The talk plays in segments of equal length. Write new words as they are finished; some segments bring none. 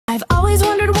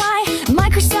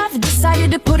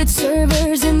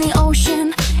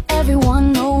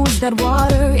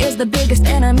the biggest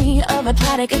enemy of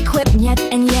aquatic equipment yet.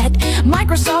 And yet,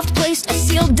 Microsoft placed a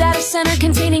sealed data center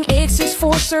containing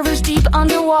 864 servers deep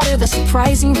underwater. The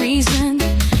surprising reason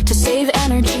to save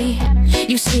energy.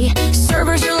 You see,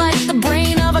 servers are like the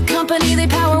brain of a company. They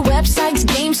power websites,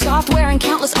 game software, and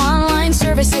countless online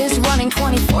services, running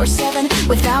 24/7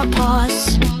 without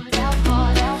pause.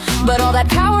 But all that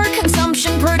power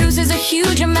consumption produces a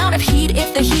huge amount of heat.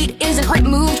 If the heat isn't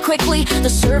removed quickly, the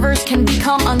servers can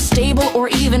become unstable or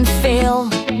even fail.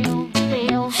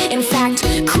 In fact,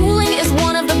 cooling is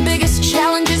one of the biggest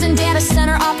challenges in data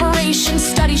center operations.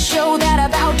 Studies show that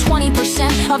about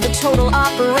 20% of the total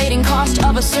operating cost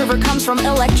of a server comes from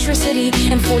electricity,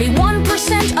 and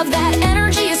 41% of that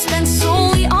energy is spent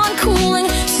solely on cooling.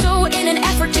 So in an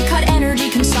effort to cut energy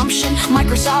consumption,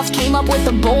 Microsoft came up with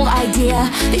a bold idea.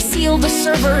 They sealed the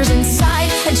servers inside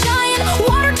a giant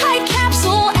watertight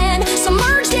capsule and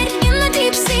submerged it in the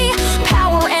deep sea.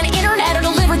 Power and internet are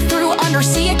delivered through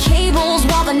undersea cables,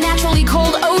 while the naturally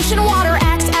cold ocean water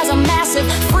acts as a massive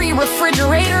free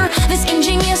refrigerator. This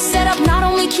ingenious setup not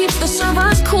only keeps the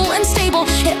servers cool and stable,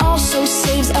 it also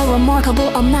saves a remarkable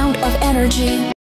amount of energy.